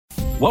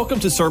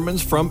Welcome to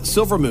Sermons from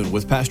Silver Moon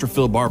with Pastor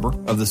Phil Barber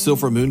of the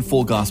Silver Moon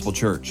Full Gospel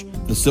Church.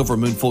 The Silver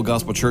Moon Full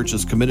Gospel Church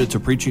is committed to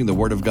preaching the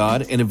Word of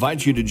God and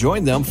invites you to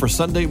join them for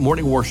Sunday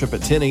morning worship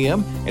at 10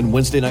 a.m. and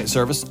Wednesday night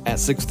service at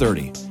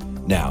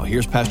 6:30. Now,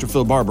 here's Pastor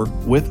Phil Barber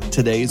with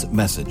today's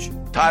message.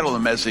 The title of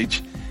the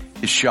message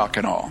is Shock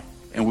and Awe.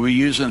 And we're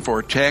using for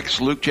a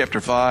text Luke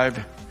chapter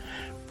 5,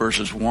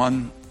 verses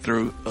 1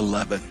 through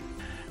 11.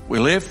 We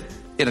live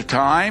at a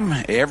time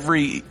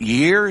every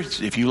year,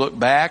 if you look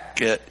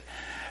back at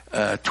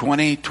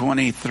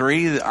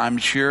 2023, I'm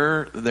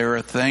sure there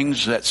are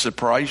things that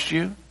surprised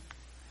you.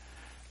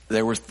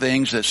 There were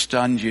things that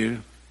stunned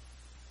you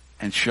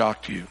and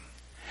shocked you.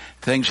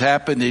 Things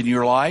happened in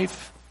your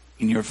life,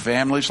 in your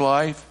family's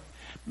life,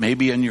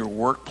 maybe in your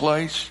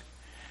workplace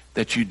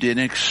that you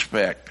didn't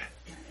expect.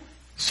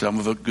 Some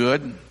of it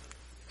good,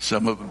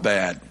 some of it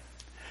bad.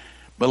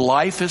 But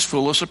life is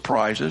full of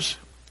surprises,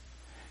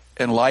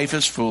 and life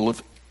is full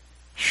of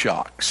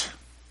shocks.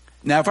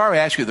 Now, if I were to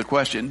ask you the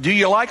question, do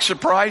you like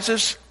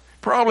surprises?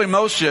 Probably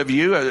most of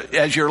you,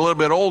 as you're a little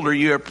bit older,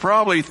 you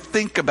probably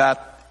think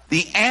about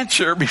the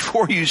answer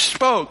before you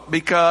spoke,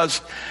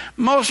 because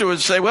most of us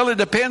would say, well, it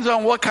depends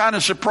on what kind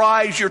of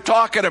surprise you're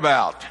talking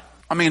about.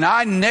 I mean,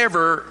 I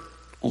never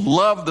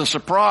loved the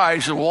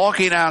surprise of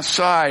walking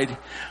outside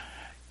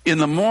in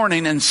the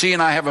morning and seeing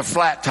I have a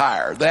flat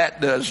tire. That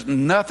does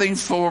nothing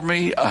for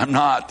me. I'm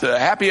not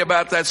happy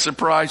about that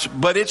surprise,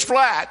 but it's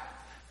flat.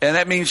 And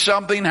that means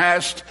something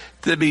has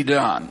to be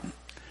done.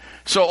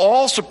 So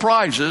all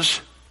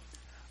surprises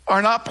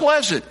are not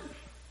pleasant.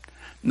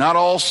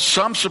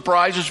 Some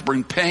surprises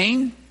bring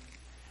pain,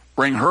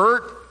 bring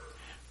hurt,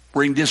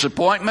 bring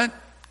disappointment,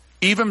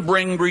 even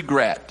bring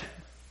regret.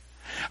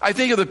 I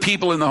think of the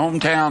people in the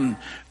hometown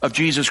of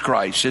Jesus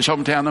Christ, his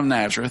hometown of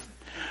Nazareth.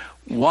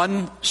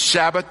 One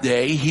Sabbath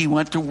day, he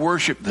went to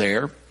worship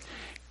there,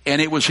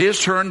 and it was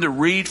his turn to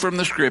read from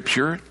the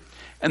scripture.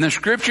 And the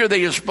scripture that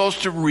you're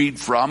supposed to read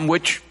from,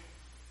 which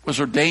was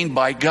ordained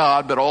by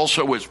God, but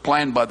also was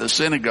planned by the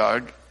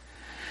synagogue,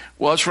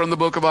 was from the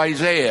book of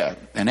Isaiah.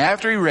 And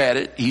after he read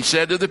it, he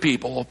said to the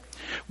people,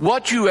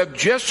 "What you have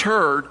just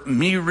heard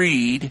me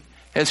read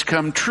has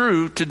come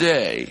true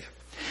today."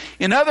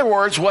 In other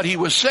words, what he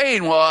was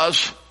saying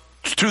was,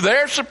 to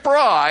their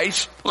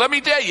surprise, let me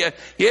tell you,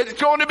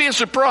 it's going to be a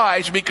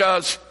surprise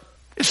because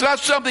it's not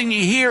something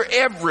you hear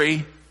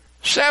every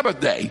Sabbath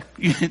day.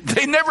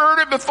 They never heard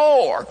it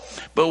before.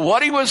 But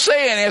what he was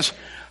saying is,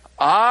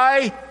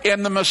 I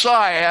am the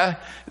Messiah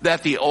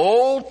that the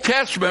Old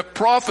Testament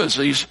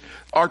prophecies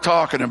are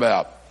talking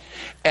about.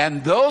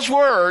 And those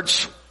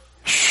words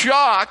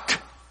shocked,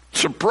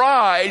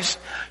 surprised,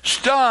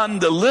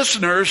 stunned the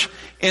listeners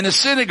in the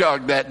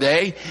synagogue that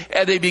day,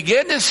 and they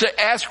began to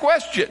ask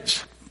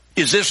questions.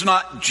 Is this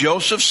not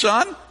Joseph's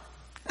son?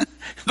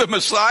 The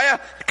Messiah?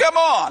 Come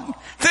on.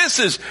 This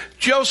is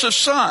Joseph's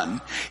son.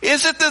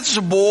 Isn't this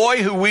a boy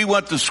who we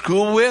went to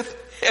school with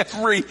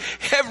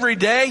every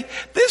day?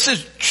 This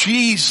is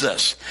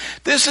Jesus.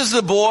 This is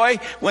the boy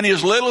when he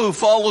was little who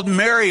followed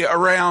Mary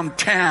around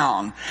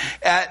town.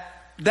 At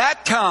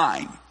that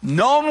time,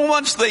 no one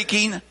was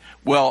thinking,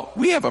 well,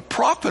 we have a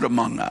prophet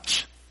among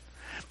us.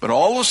 But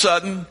all of a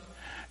sudden,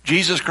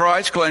 Jesus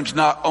Christ claims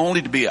not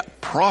only to be a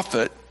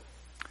prophet,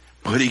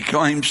 but he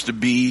claims to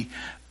be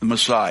the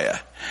Messiah.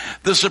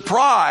 The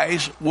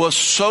surprise was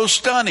so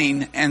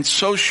stunning and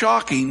so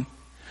shocking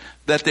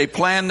that they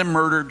planned to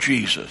murder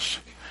Jesus.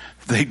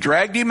 They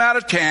dragged him out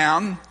of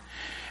town,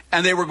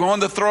 and they were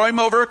going to throw him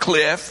over a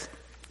cliff,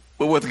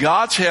 but with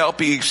God's help,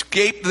 he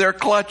escaped their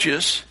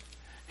clutches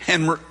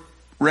and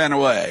ran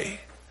away.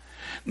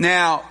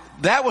 Now,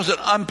 that was an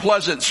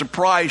unpleasant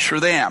surprise for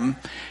them,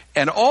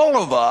 and all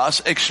of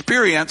us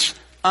experience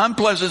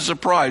unpleasant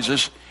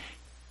surprises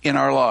in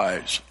our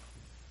lives.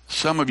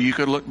 Some of you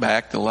could look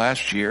back to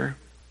last year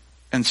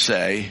and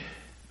say,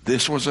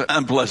 this was an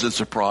unpleasant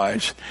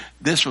surprise.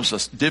 This was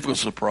a difficult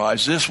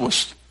surprise. This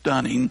was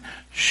stunning,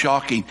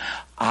 shocking.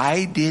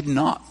 I did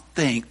not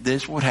think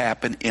this would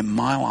happen in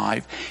my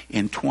life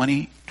in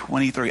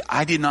 2023.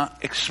 I did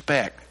not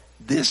expect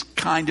this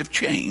kind of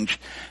change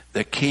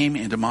that came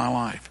into my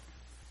life.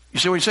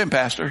 You see what you're saying,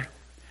 Pastor?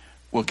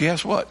 Well,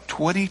 guess what?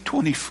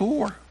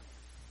 2024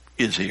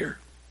 is here.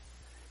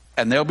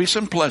 And there'll be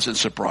some pleasant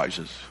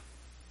surprises.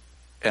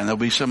 And there'll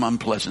be some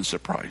unpleasant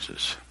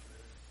surprises.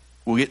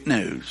 We'll get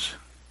news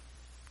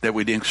that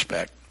we didn't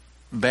expect.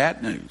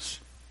 Bad news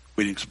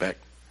we didn't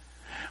expect.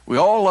 We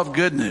all love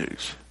good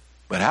news.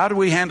 But how do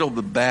we handle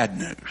the bad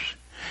news?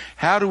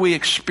 How do we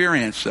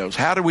experience those?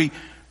 How do we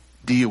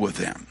deal with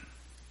them?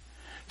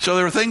 So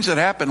there were things that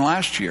happened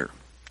last year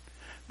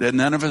that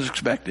none of us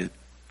expected,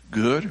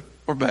 good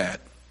or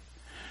bad.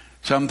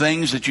 Some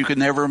things that you could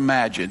never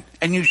imagine.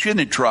 And you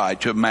shouldn't try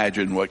to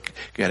imagine what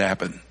could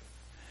happen.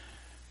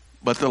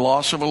 But the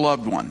loss of a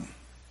loved one.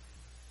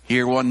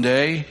 Here one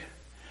day,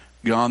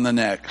 gone the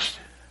next.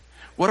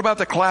 What about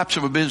the collapse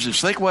of a business?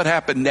 Think what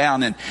happened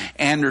down in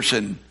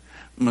Anderson,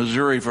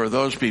 Missouri for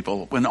those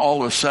people when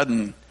all of a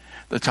sudden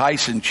the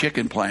Tyson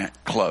chicken plant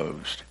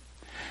closed.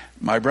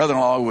 My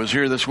brother-in-law who was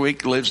here this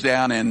week lives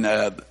down in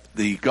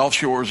the Gulf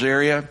Shores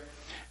area,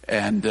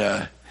 and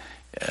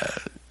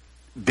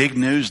big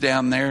news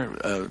down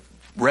there.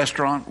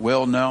 Restaurant,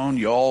 well known.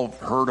 You all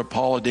heard of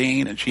Paula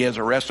Deen, and she has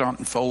a restaurant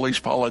in Foley's,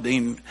 Paula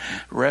Deen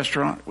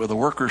Restaurant, where the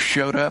workers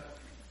showed up,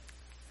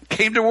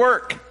 came to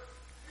work.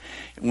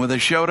 And when they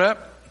showed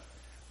up,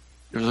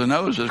 there was a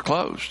notice that was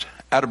closed,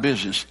 out of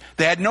business.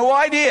 They had no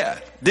idea,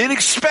 didn't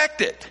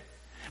expect it.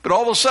 But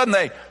all of a sudden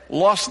they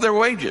lost their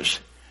wages.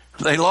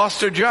 They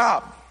lost their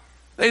job.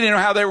 They didn't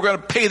know how they were going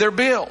to pay their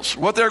bills,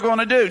 what they were going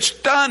to do.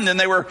 Stunned, and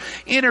they were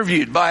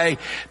interviewed by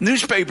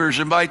newspapers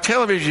and by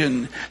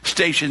television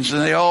stations,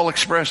 and they all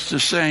expressed the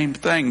same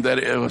thing, that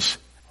it was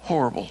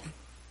horrible,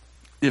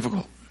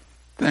 difficult.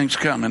 Things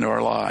come into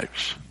our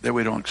lives that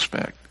we don't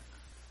expect.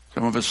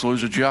 Some of us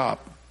lose a job.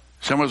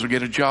 Some of us will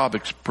get a job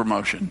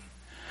promotion.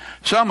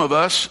 Some of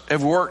us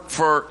have worked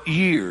for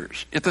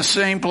years at the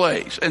same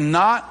place and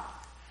not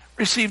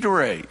received a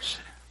raise.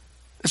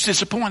 It's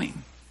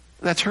disappointing.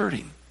 That's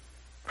hurting.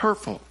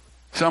 Hurtful.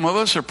 Some of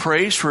us are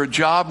praised for a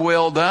job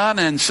well done,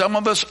 and some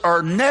of us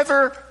are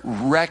never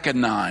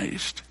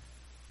recognized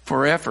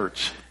for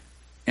efforts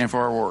and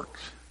for our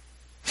works.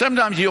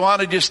 Sometimes you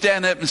want to just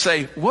stand up and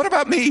say, what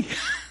about me?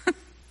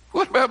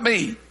 What about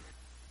me?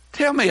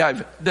 Tell me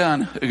I've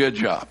done a good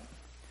job.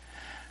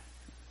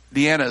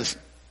 Deanna's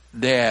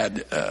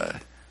dad,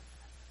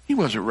 he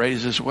wasn't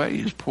raised this way.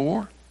 He was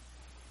poor.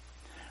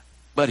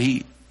 But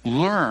he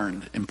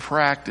learned and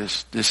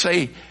practiced to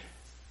say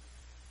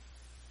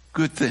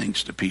good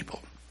things to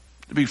people,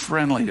 to be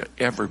friendly to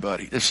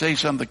everybody, to say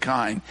something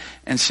kind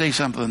and say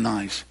something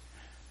nice.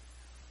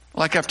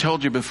 Like I've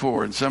told you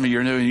before, and some of you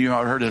are new and you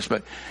haven't heard this,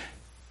 but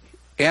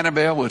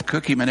Annabelle would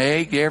cook him an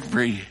egg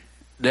every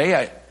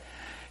day,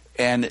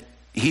 and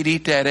he'd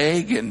eat that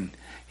egg, and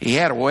he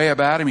had a way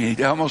about him.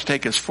 He'd almost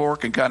take his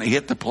fork and kind of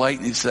hit the plate,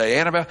 and he'd say,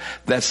 Annabelle,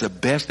 that's the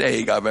best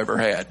egg I've ever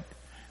had.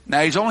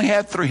 Now, he's only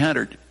had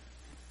 300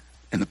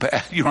 in the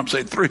past. You know what I'm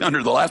saying?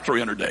 300 the last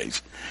 300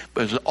 days.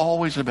 But it's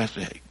always the best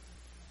egg.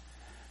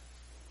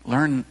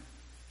 Learn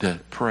to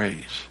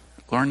praise.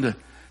 Learn to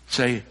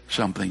say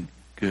something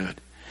good.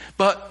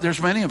 But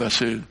there's many of us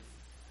who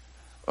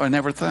are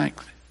never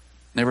thanked,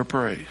 never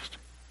praised,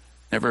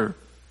 never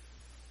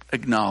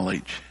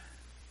acknowledged.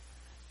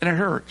 And it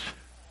hurts.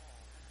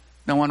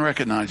 No one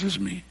recognizes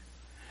me.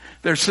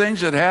 There's things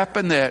that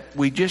happen that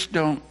we just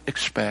don't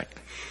expect.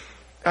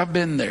 I've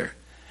been there.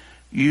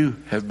 You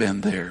have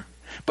been there.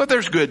 But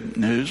there's good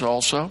news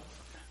also.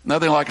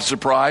 Nothing like a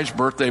surprise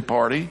birthday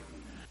party.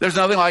 There's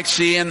nothing like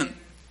seeing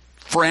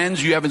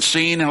friends you haven't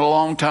seen in a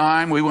long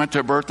time. We went to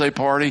a birthday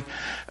party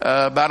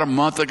about a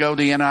month ago,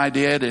 Deanna and I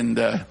did, and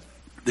the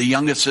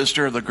youngest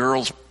sister of the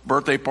girls'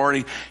 birthday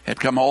party had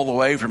come all the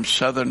way from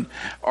southern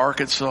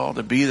Arkansas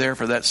to be there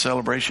for that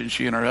celebration.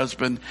 She and her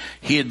husband,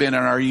 he had been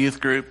in our youth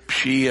group.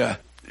 She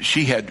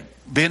had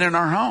been in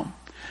our home.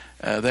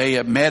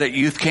 They met at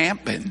youth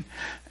camp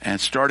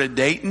and started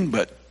dating,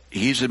 but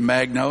he's in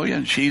Magnolia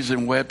and she's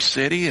in Webb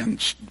City.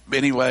 And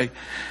anyway,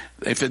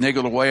 they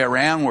finagled a way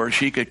around where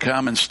she could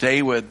come and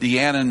stay with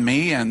Deanna and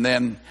me. And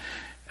then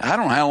I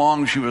don't know how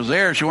long she was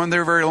there. She wasn't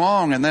there very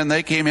long. And then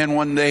they came in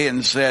one day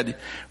and said,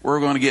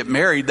 we're going to get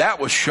married. That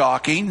was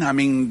shocking. I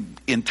mean,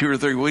 in 2 or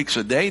 3 weeks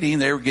of dating,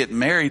 they were getting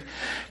married,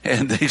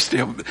 and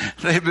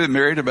they've been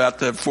married about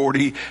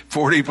 40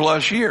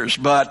 plus years.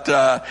 But,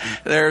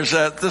 there's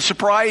the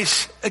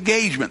surprise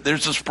engagement.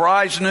 There's the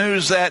surprise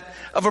news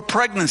of a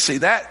pregnancy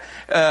that,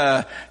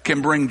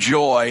 can bring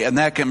joy and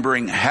that can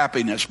bring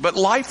happiness. But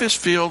life is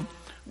filled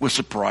with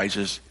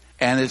surprises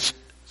and it's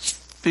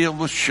filled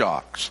with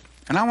shocks.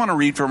 And I want to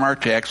read from our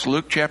text,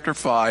 Luke chapter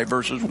 5,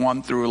 verses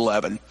 1 through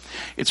 11.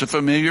 It's a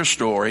familiar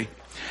story.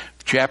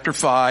 Chapter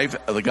 5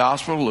 of the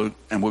Gospel of Luke,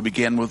 and we'll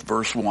begin with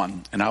verse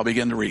 1. And I'll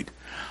begin to read.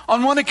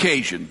 On one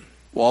occasion,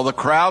 while the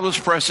crowd was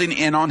pressing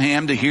in on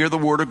him to hear the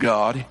word of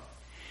God,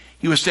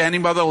 he was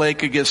standing by the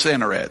lake of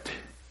Gennesaret.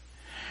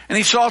 And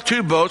he saw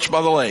 2 boats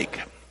by the lake.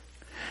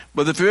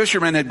 But the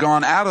fishermen had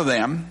gone out of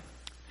them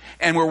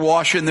and were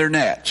washing their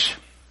nets.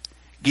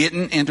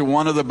 Getting into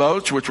one of the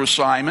boats, which was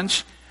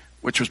Simon's,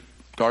 which was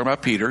talking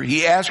about Peter,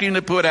 he asked him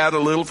to put out a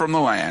little from the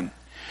land.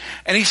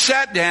 And he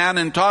sat down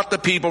and taught the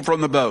people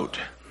from the boat.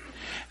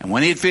 And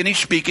when he had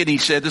finished speaking, he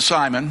said to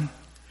Simon,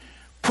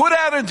 put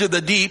out into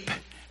the deep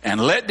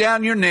and let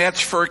down your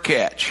nets for a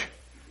catch.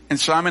 And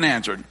Simon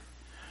answered,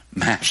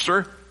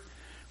 Master,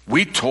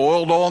 we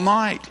toiled all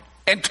night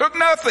and took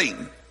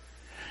nothing.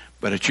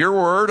 But at your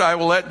word, I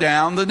will let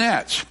down the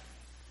nets.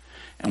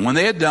 And when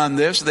they had done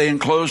this, they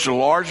enclosed a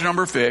large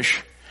number of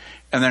fish,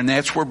 and their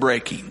nets were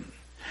breaking.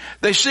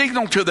 They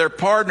signaled to their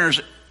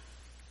partners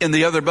in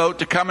the other boat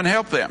to come and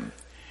help them.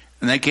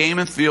 And they came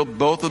and filled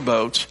both the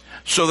boats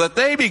so that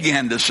they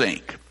began to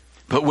sink.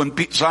 But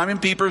when Simon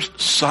Peter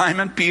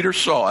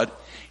saw it,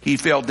 he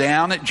fell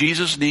down at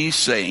Jesus' knees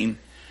saying,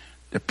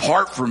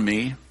 depart from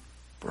me,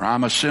 for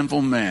I'm a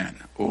sinful man,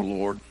 O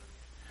Lord.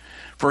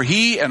 For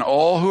he and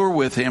all who were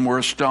with him were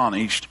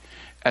astonished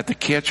at the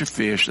catch of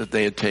fish that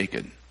they had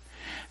taken.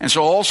 And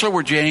so also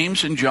were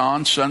James and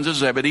John, sons of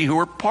Zebedee, who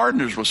were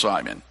partners with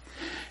Simon.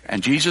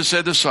 And Jesus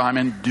said to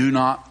Simon, do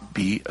not not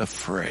be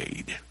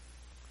afraid.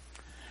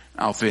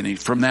 I'll finish.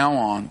 From now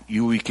on,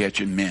 you will be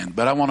catching men.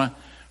 But I want to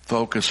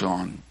focus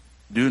on,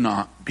 do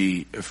not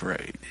be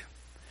afraid.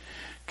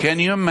 Can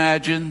you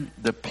imagine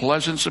the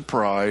pleasant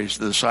surprise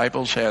the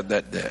disciples had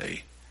that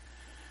day?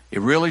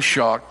 It really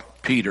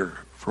shocked Peter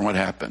from what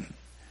happened.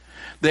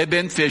 They'd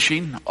been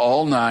fishing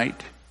all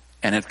night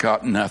and had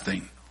caught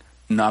nothing.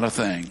 Not a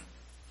thing.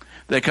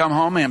 They come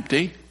home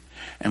empty.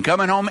 And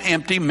coming home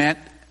empty meant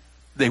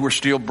they were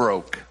still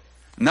broke.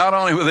 Not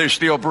only were they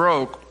still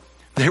broke,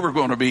 they were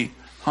going to be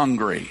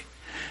hungry.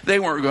 They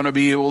weren't going to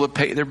be able to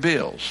pay their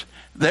bills.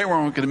 They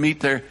weren't going to meet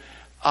their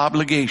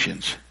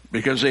obligations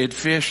because they had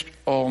fished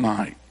all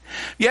night.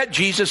 Yet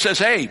Jesus says,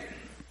 hey,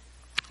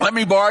 let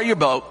me borrow your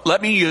boat.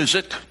 Let me use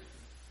it.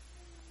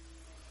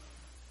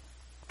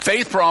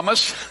 Faith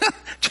promise.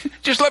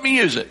 Just let me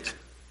use it.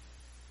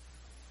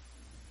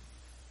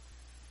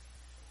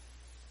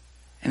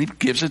 And he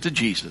gives it to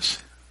Jesus.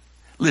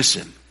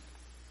 Listen.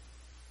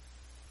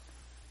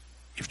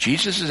 If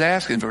Jesus is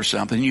asking for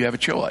something, you have a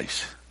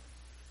choice.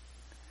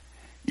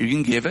 You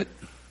can give it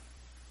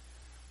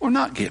or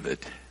not give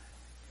it.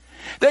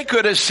 They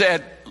could have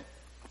said,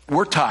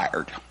 we're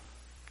tired.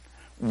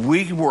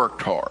 We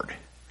worked hard.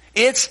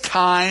 It's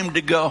time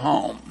to go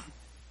home.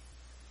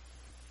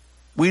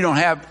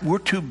 We're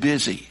too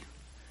busy.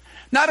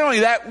 Not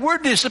only that, we're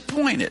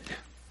disappointed.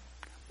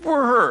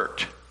 We're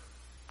hurt.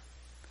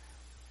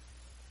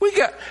 We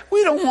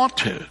don't want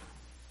to.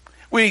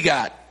 We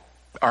got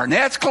our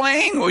nets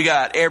clean. We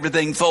got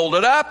everything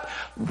folded up.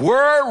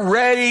 We're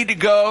ready to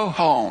go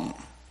home.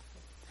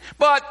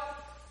 But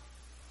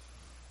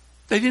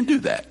they didn't do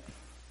that.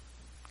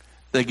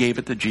 They gave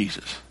it to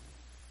Jesus.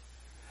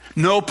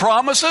 No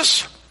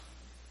promises.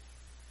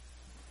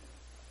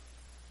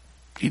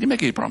 He didn't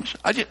make any promises.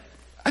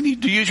 I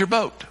need to use your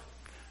boat.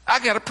 I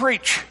got to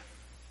preach.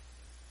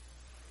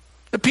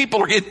 The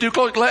people are getting too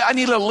close. I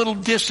need a little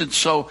distance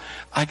so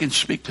I can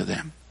speak to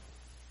them.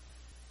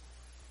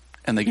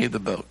 And they gave the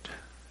boat.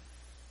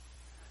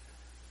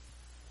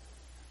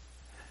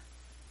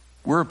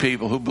 We're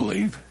people who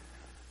believe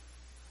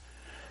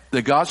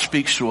that God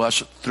speaks to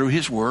us through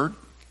His Word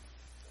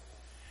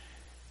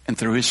and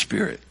through His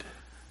Spirit.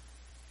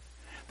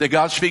 That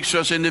God speaks to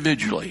us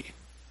individually.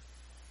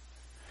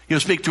 He'll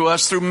speak to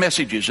us through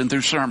messages and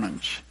through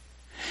sermons.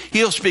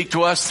 He'll speak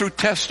to us through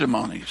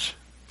testimonies.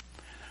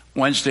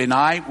 Wednesday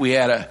night we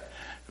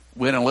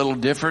went a little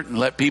different and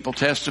let people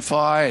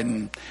testify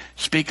and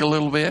speak a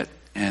little bit.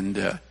 And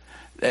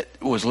that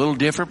was a little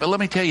different. But let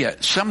me tell you,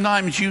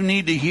 sometimes you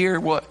need to hear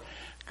what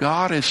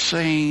God is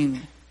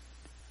saying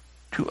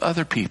to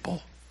other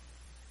people.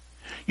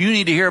 You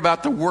need to hear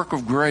about the work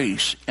of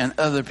grace in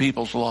other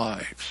people's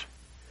lives.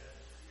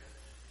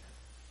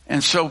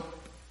 And so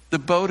the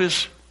boat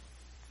is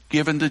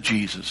given to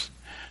Jesus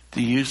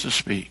to use to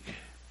speak.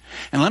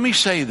 And let me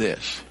say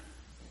this.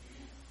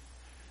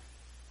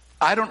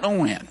 I don't know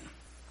when,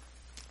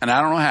 and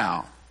I don't know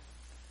how,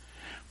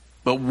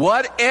 but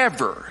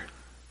whatever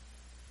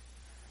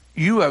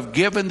you have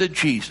given to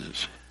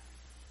Jesus,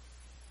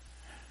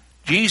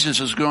 Jesus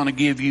is going to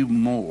give you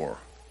more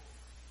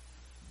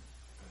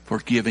for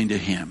giving to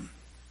Him.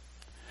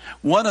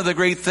 One of the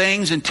great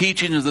things in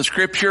teaching of the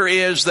Scripture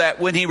is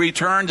that when He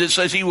returns, it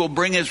says He will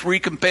bring His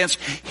recompense.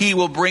 He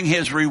will bring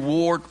His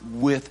reward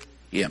with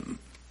Him.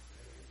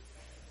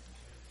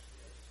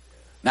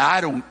 Now,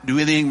 I don't do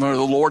anything for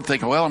the Lord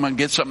thinking, well, I'm going to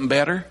get something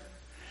better.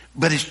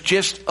 But it's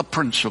just a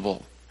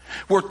principle.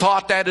 We're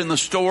taught that in the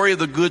story of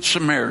the Good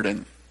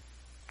Samaritan.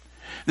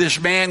 This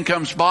man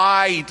comes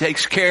by, he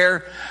takes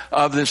care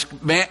of this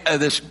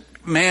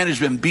man who's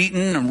been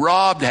beaten and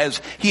robbed.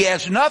 He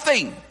has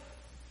nothing.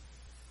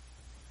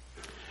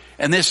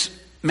 And this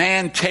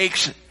man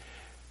takes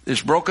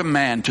this broken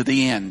man to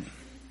the inn.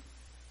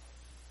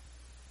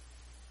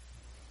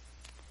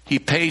 He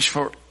pays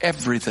for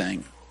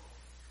everything.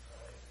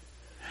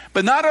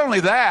 But not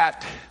only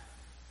that,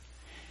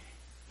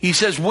 he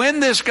says, when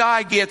this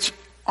guy gets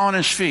on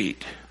his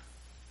feet,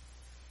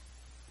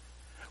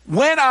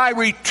 when I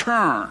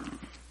return,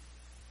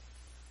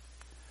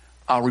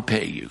 I'll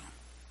repay you.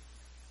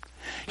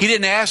 He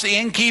didn't ask the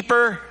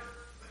innkeeper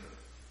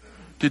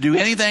to do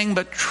anything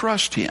but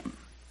trust him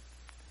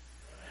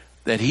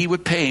that he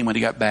would pay him when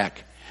he got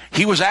back.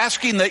 He was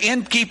asking the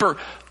innkeeper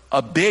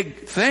a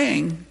big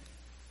thing.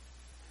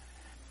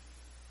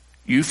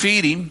 You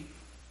feed him.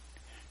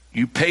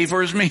 You pay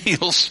for his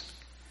meals.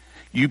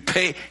 You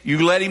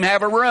let him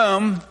have a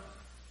room.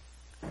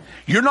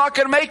 You're not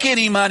going to make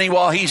any money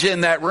while he's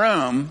in that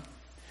room.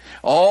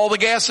 All the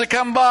guests that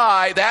come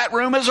by, that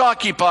room is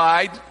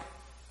occupied.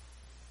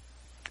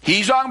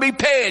 He's not going to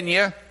be paying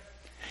you.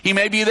 He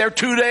may be there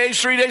 2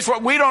 days, 3 days, 4.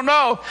 We don't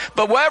know.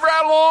 But whatever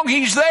how long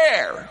he's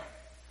there,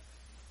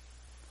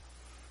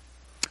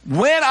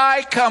 when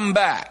I come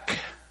back,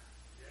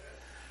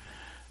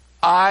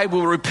 I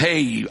will repay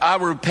you. I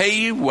will repay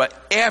you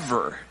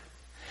whatever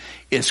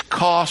it's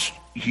cost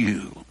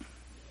you.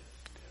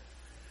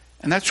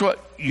 And that's what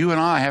you and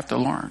I have to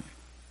learn.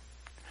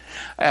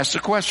 I asked the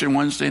question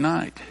Wednesday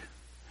night.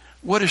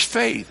 What is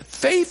faith?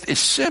 Faith is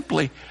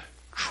simply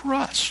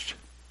trust.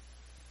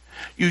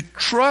 You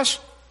trust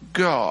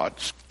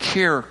God's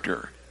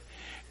character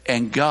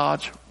and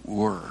God's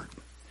word.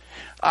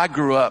 I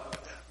grew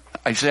up,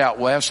 I say out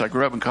west, I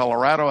grew up in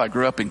Colorado, I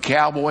grew up in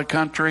cowboy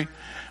country,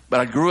 but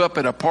I grew up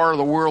in a part of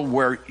the world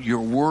where your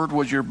word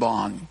was your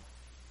bond.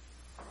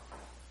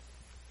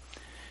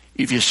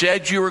 If you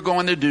said you were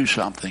going to do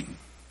something,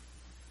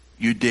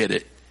 you did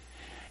it.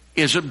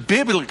 Is it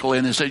biblical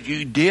in it that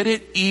you did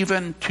it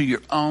even to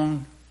your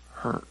own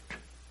hurt?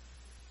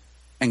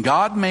 And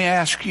God may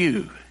ask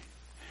you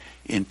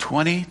in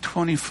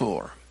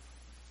 2024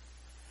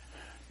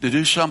 to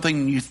do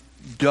something you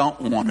don't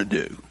want to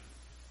do.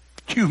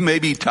 You may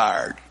be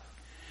tired.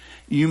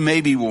 You may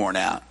be worn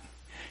out.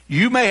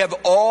 You may have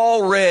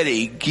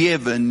already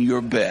given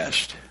your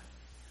best.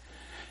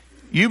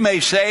 You may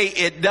say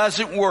it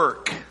doesn't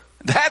work.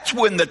 That's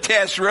when the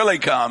test really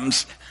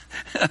comes.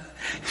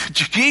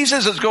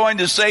 Jesus is going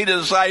to say to the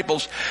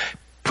disciples,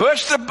 go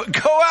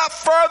out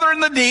further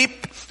in the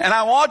deep, and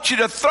I want you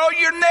to throw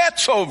your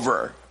nets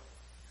over.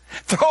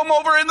 Throw them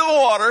over into the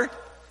water.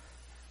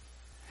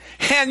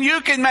 And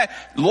you can,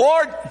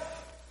 Lord,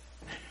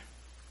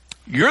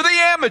 you're the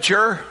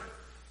amateur.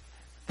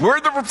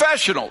 We're the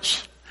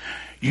professionals.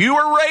 You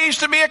were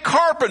raised to be a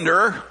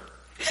carpenter,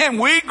 and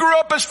we grew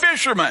up as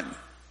fishermen.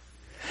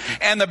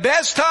 And the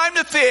best time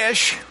to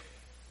fish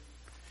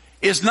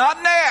is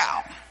not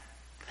now.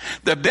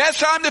 The best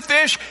time to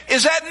fish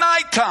is at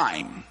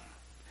nighttime.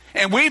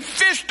 And we've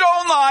fished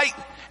all night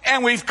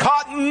and we've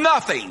caught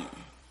nothing.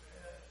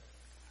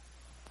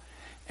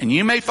 And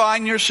you may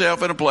find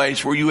yourself in a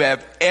place where you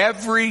have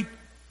every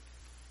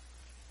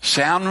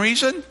sound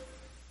reason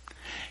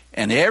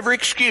and every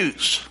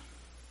excuse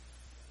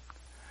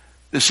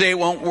to say it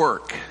won't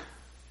work.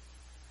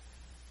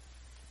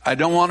 I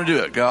don't want to do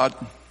it, God.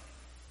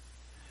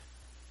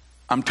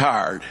 I'm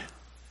tired.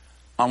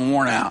 I'm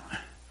worn out.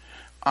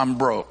 I'm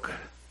broke.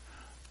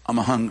 I'm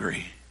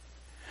hungry.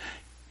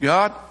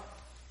 God,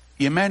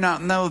 you may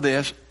not know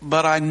this,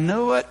 but I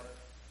know it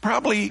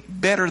probably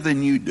better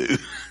than you do.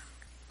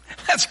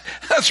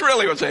 That's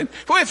really what's saying.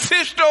 We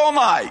fished all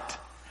night.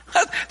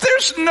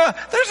 There's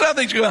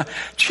nothing's going to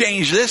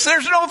change this.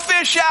 There's no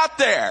fish out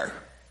there.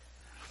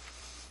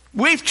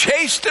 We've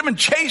chased them and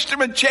chased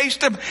them and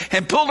chased them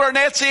and pulled our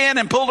nets in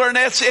and pulled our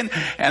nets in,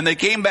 and they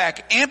came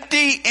back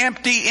empty,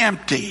 empty,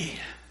 empty.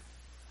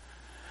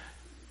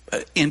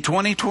 In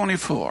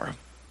 2024,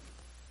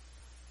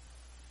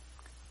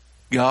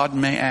 God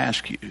may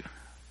ask you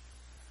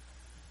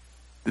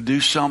to do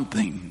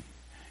something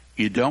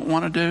you don't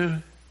want to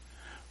do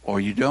or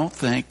you don't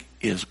think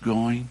is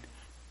going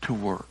to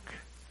work.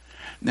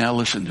 Now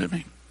listen to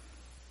me.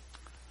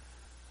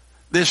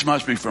 This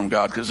must be from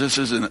God, because this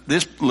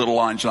little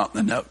line's not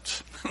in the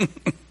notes.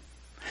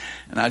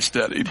 And I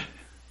studied.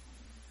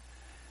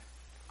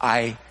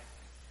 I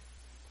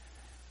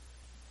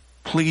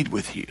plead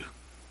with you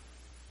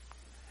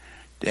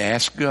to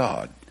ask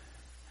God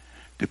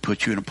to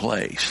put you in a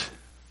place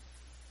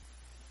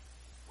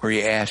where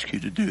He asks you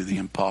to do the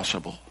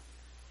impossible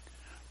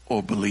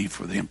or believe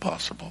for the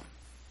impossible.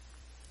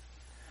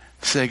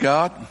 Say,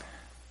 God,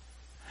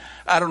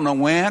 I don't know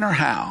when or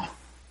how,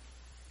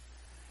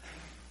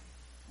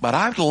 but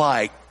I'd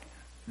like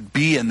to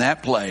be in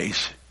that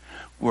place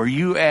where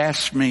you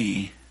ask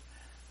me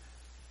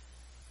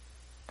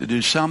to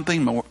do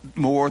something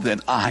more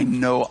than I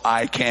know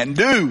I can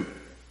do.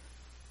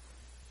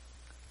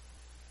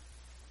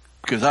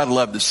 Because I'd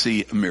love to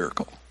see a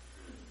miracle.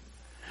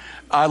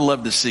 I'd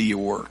love to see you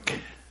work.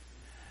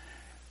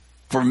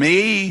 For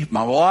me,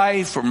 my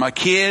wife, for my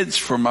kids,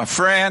 for my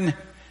friend.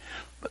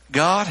 But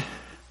God,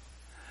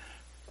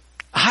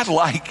 I'd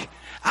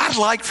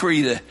like for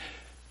you to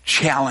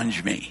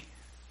challenge me.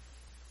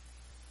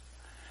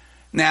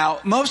 Now,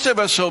 most of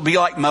us will be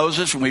like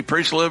Moses when we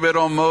preach a little bit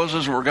on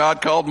Moses, where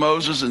God called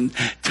Moses and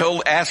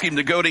asked him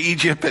to go to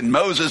Egypt, and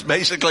Moses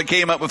basically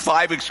came up with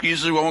 5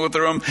 excuses. We won't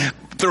go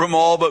through them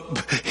all, but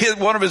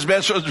one of his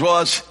best ones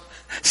was,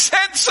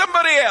 send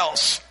somebody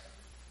else.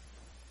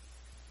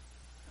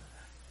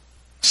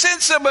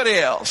 Send somebody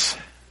else.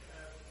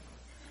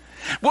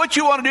 What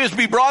you want to do is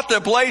be brought to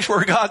a place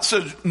where God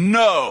says,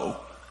 no,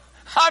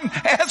 I'm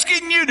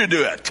asking you to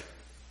do it.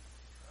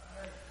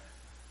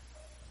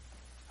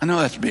 I know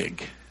that's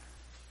big.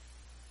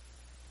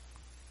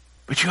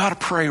 But you ought to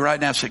pray right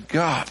now and say,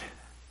 God,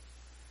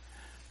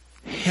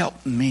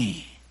 help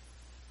me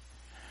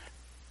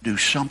do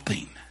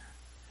something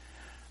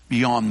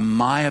beyond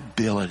my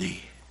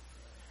ability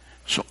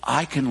so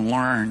I can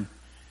learn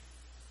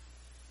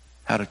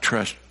how to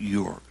trust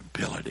your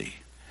ability.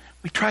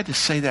 We tried to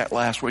say that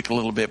last week a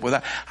little bit.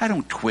 I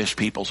don't twist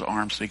people's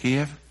arms to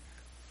give.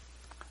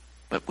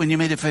 But when you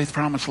made a faith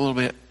promise a little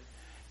bit,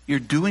 you're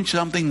doing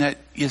something that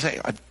you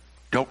say, I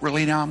don't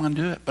really know how I'm going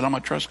to do it, but I'm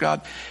going to trust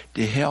God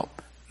to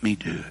help me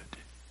do it.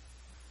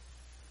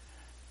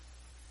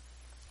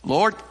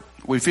 Lord,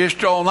 we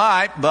fished all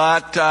night,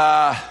 but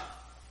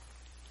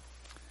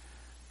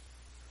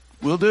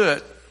we'll do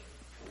it.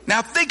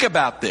 Now think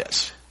about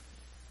this.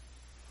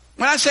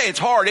 When I say it's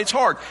hard, it's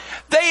hard.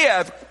 They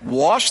have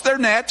washed their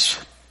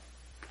nets.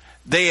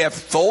 They have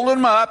folded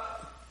them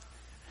up.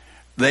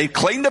 They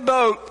cleaned the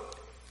boat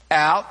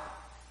out,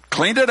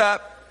 cleaned it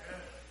up.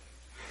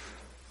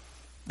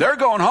 They're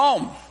going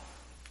home.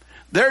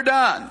 They're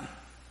done.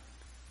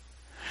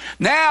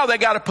 Now they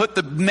got to put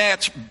the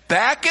nets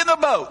back in the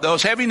boat,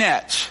 those heavy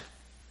nets.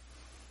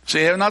 See,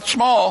 they're not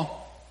small.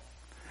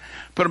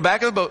 Put them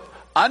back in the boat,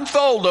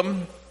 unfold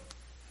them,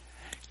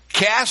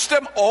 cast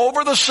them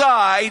over the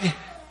side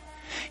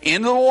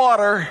into the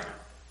water,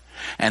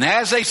 and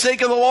as they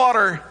sink in the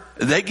water,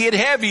 they get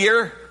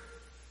heavier.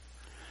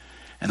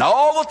 And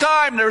all the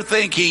time they're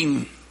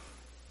thinking,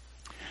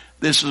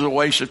 this is a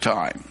waste of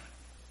time.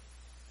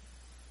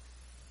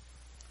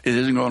 It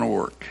isn't going to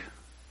work.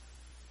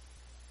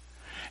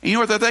 And you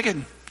know what they're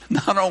thinking?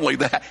 Not only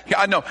that,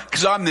 I know,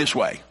 because I'm this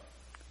way.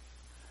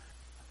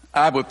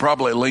 I would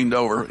probably have leaned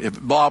over.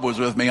 If Bob was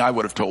with me, I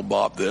would have told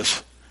Bob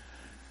this.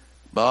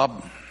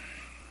 Bob,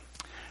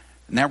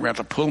 now we're going to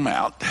have to pull them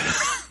out,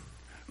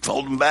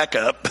 fold them back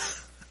up,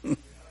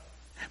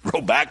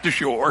 row back to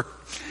shore.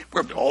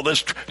 We're going to do all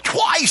this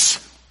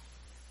twice.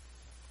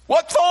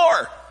 What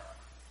for?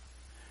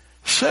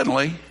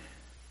 Suddenly,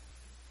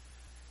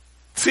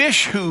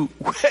 fish who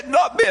had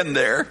not been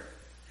there.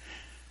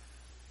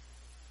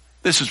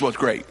 This is what's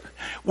great.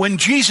 When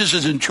Jesus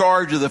is in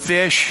charge of the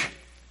fish,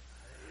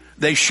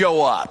 they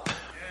show up.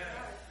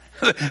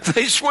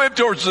 They swim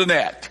towards the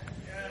net.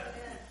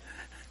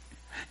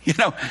 You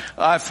know,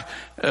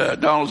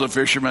 Donald's a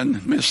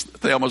fisherman, Miss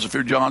Thelma's a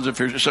fisherman, John's a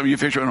fisherman, some of you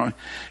fishermen.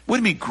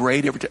 Wouldn't it be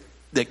great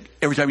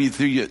every time you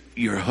threw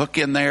your hook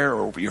in there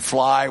or your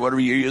fly, whatever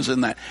you're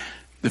using, that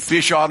the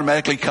fish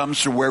automatically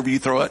comes to wherever you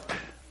throw it?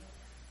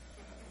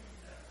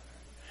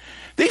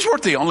 These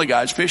weren't the only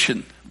guys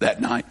fishing that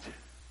night.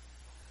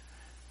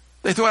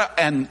 They threw out,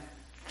 and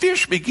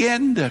fish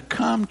began to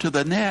come to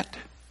the net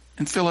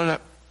and fill it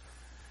up.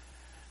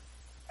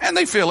 And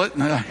they fill it,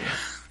 and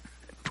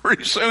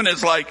pretty soon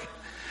it's like,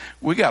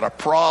 we got a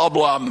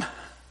problem.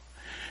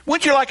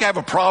 Wouldn't you like to have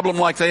a problem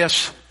like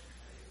this?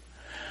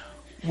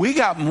 We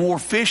got more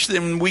fish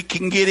than we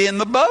can get in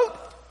the boat.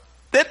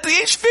 That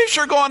these fish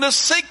are going to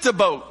sink the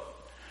boat.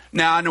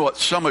 Now, I know what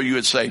some of you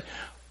would say.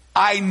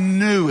 I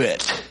knew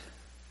it.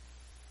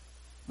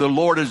 The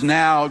Lord is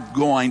now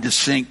going to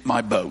sink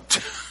my boat.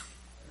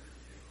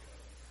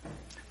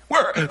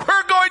 We're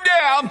going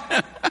down.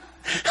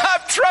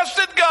 I've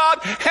trusted God,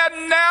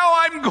 and now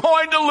I'm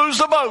going to lose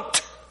the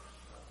boat.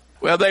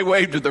 Well, they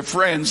waved to their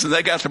friends, and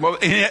they got the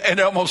boat, and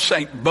it almost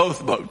sank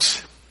both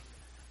boats.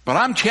 But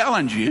I'm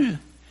telling you,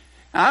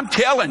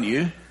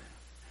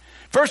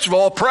 first of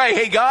all, pray,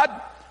 hey, God,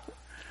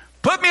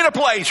 put me in a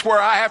place where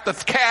I have to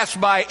cast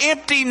my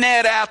empty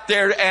net out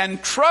there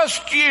and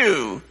trust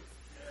you.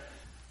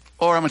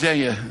 Or I'm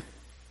going to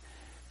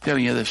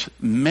telling you this,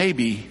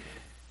 maybe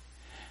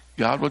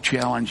God will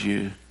challenge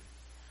you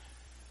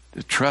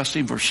to trust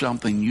Him for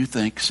something you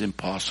think is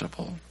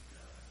impossible.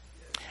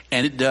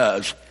 And it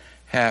does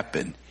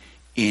happen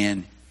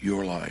in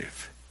your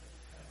life.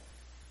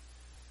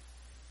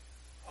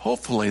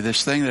 Hopefully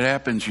this thing that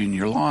happens in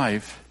your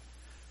life,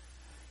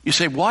 you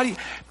say, why do you...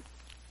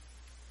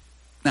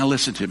 Now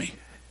listen to me.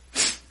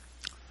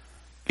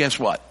 Guess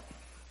what?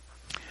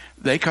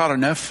 They caught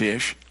enough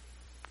fish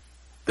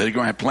that they're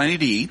going to have plenty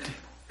to eat,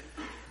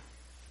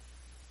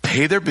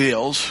 pay their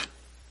bills,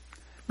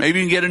 maybe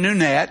even get a new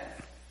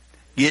net,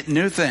 get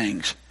new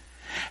things.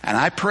 And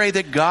I pray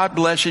that God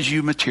blesses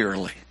you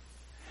materially,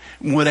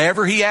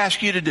 whatever He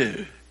asks you to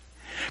do.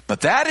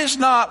 But that is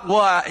not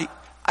why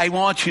I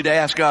want you to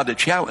ask God to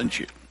challenge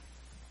you.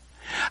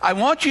 I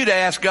want you to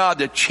ask God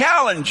to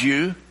challenge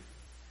you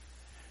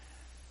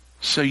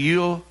so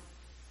you'll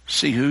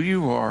see who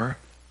you are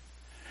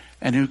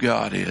and who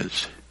God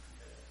is.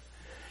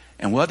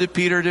 And what did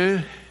Peter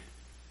do?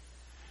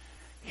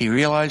 He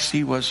realized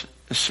he was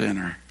a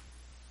sinner,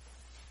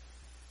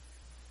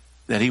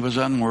 that he was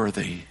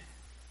unworthy,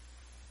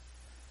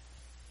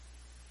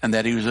 and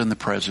that he was in the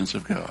presence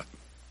of God.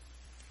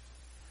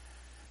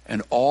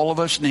 And all of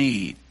us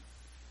need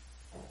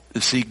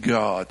to see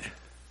God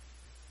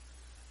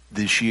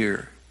this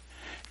year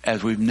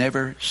as we've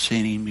never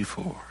seen Him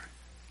before.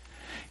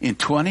 In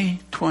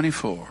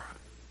 2024,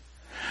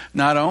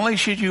 not only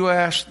should you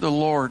ask the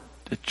Lord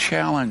to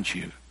challenge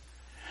you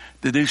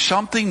to do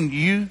something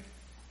you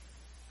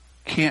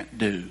can't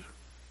do,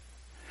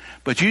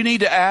 but you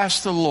need to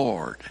ask the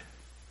Lord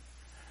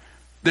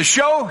to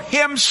show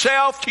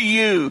Himself to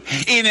you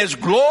in His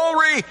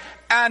glory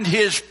and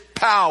His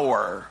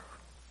power.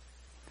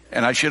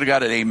 And I should have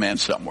got an amen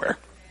somewhere.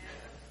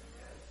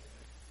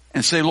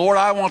 And say, Lord,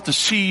 I want to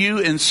see you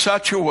in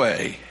such a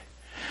way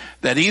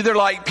that either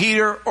like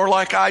Peter or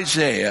like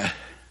Isaiah,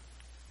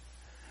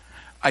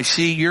 I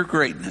see your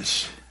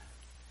greatness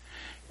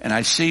and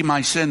I see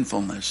my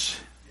sinfulness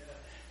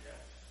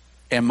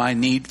and my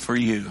need for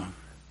you.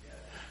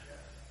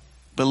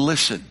 But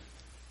listen,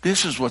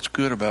 this is what's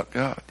good about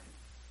God.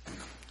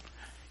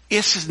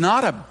 It's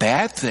not a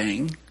bad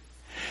thing,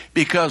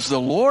 because the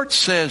Lord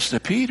says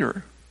to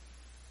Peter,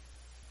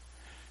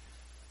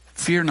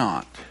 fear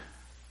not,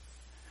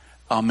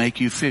 I'll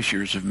make you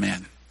fishers of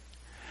men.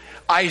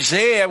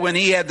 Isaiah, when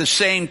he had the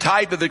same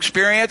type of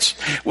experience,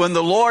 when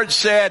the Lord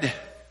said,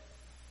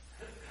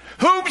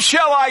 "Whom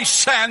shall I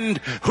send?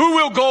 Who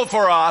will go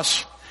for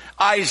us?"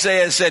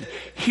 Isaiah said,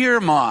 "Here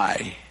am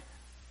I.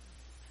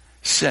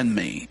 Send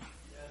me."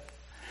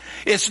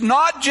 It's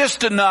not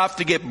just enough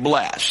to get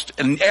blessed,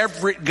 and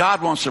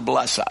God wants to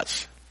bless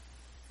us.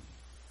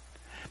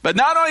 But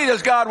not only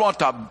does God want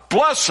to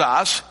bless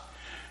us,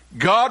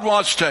 God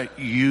wants to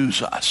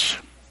use us.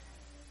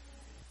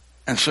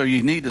 And so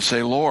you need to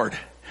say, "Lord,"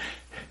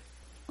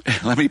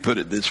 let me put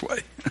it this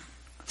way.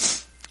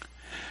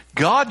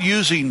 God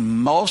using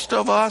most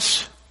of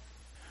us,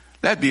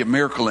 that'd be a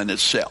miracle in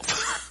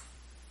itself.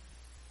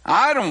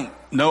 I don't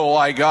know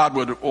why God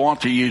would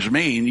want to use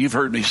me, and you've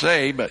heard me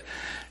say, but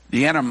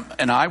Deanna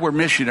and I were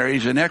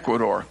missionaries in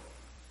Ecuador.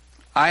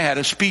 I had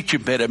a speech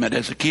impediment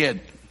as a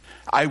kid.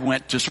 I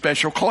went to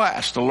special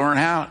class to learn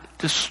how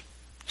to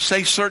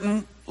say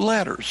certain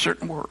letters,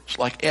 certain words,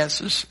 like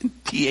S's and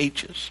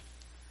TH's.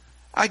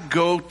 I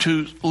go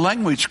to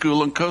language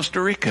school in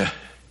Costa Rica,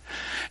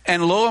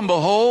 and lo and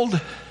behold,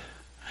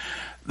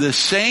 the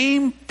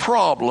same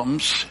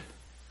problems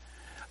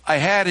I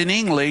had in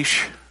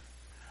English,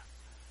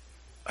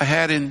 I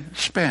had in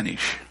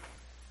Spanish.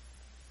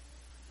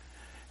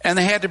 And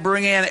they had to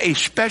bring in a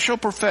special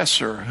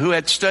professor who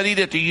had studied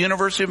at the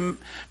University of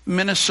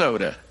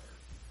Minnesota.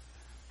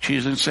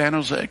 She's in San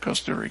Jose,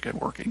 Costa Rica,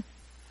 working.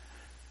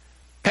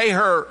 Pay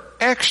her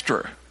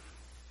extra.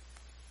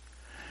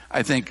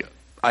 I think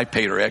I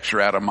paid her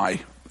extra out of my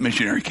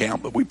missionary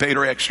account, but we paid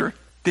her extra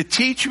to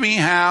teach me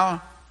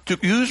how to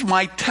use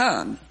my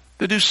tongue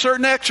to do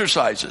certain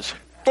exercises.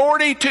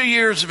 42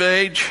 years of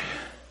age.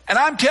 And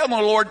I'm telling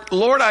the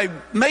Lord, I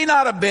may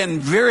not have been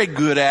very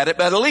good at it,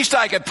 but at least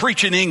I could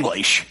preach in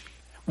English.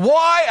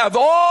 Why, of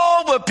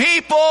all the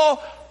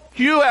people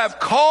you have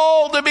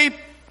called to be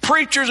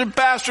preachers and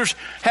pastors,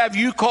 have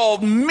you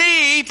called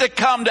me to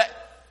come to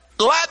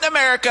Latin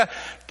America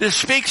to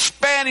speak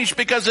Spanish?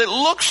 Because it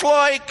looks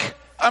like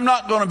I'm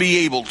not going to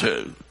be able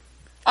to.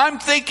 I'm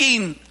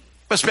thinking,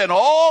 I spent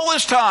all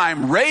this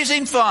time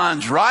raising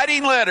funds,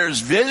 writing letters,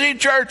 visiting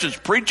churches,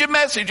 preaching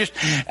messages,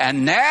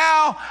 and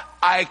now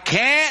I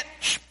can't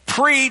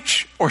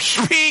preach or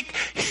speak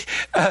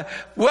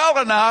well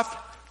enough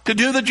to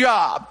do the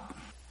job.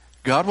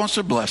 God wants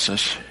to bless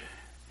us,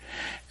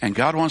 and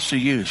God wants to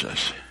use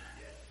us.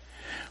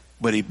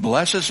 But He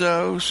blesses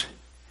those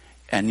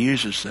and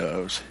uses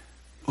those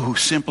who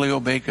simply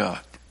obey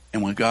God.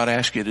 And when God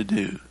asks you to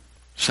do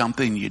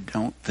something you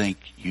don't think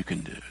you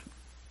can do.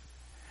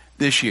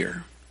 This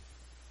year,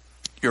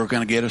 you're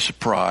going to get a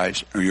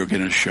surprise or you're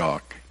going to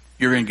shock.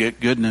 You're going to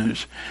get good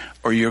news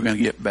or you're going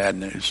to get bad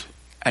news.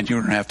 And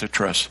you're going to have to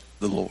trust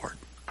the Lord.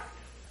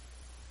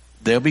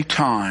 There'll be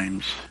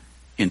times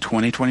in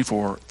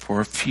 2024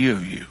 for a few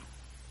of you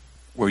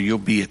where you'll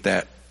be at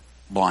that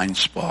blind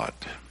spot.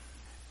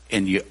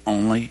 And you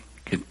only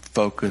can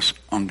focus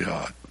on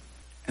God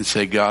and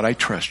say, "God, I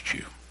trust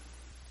you.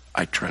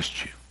 I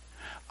trust you.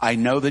 I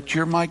know that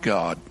you're my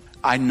God.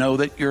 I know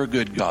that you're a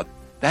good God."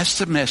 That's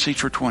the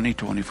message for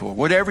 2024.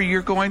 Whatever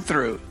you're going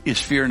through is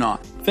fear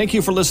not. Thank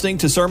you for listening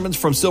to Sermons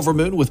from Silver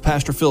Moon with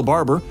Pastor Phil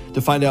Barber.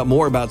 To find out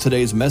more about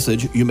today's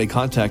message, you may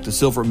contact the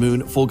Silver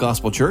Moon Full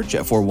Gospel Church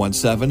at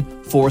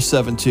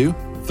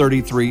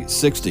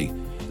 417-472-3360.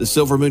 The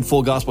Silver Moon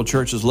Full Gospel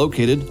Church is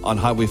located on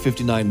Highway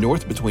 59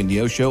 North between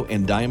Neosho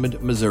and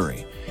Diamond,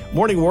 Missouri.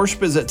 Morning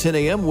worship is at 10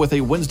 a.m. with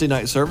a Wednesday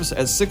night service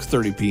at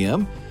 6:30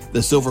 p.m.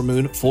 The Silver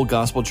Moon Full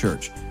Gospel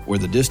Church, where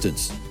the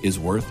distance is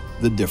worth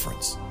the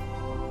difference.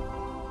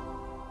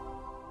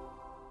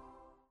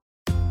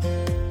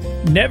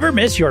 Never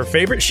miss your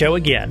favorite show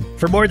again.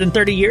 For more than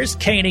 30 years,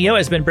 KNEO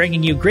has been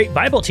bringing you great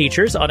Bible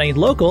teachers on a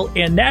local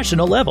and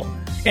national level.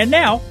 And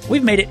now,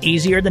 we've made it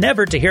easier than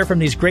ever to hear from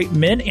these great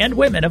men and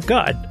women of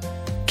God.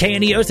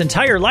 KNEO's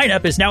entire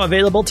lineup is now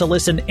available to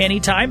listen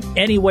anytime,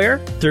 anywhere,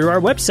 through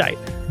our website.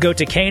 Go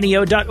to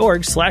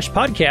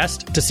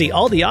kneo.org/podcast to see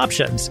all the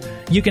options.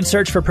 You can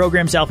search for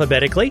programs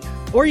alphabetically,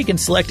 or you can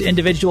select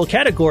individual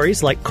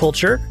categories like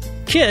culture,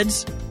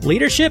 kids,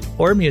 leadership,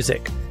 or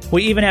music.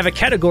 We even have a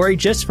category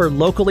just for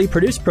locally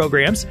produced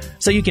programs,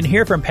 so you can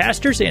hear from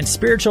pastors and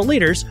spiritual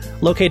leaders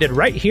located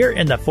right here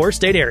in the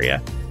 4-state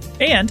area.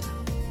 And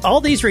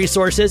all these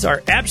resources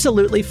are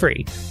absolutely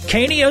free.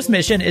 KNEO's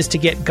mission is to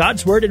get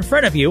God's Word in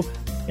front of you,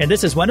 and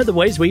this is one of the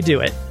ways we do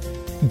it.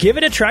 Give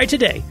it a try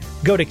today.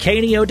 Go to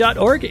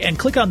kneo.org and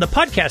click on the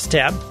podcast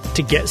tab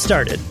to get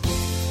started.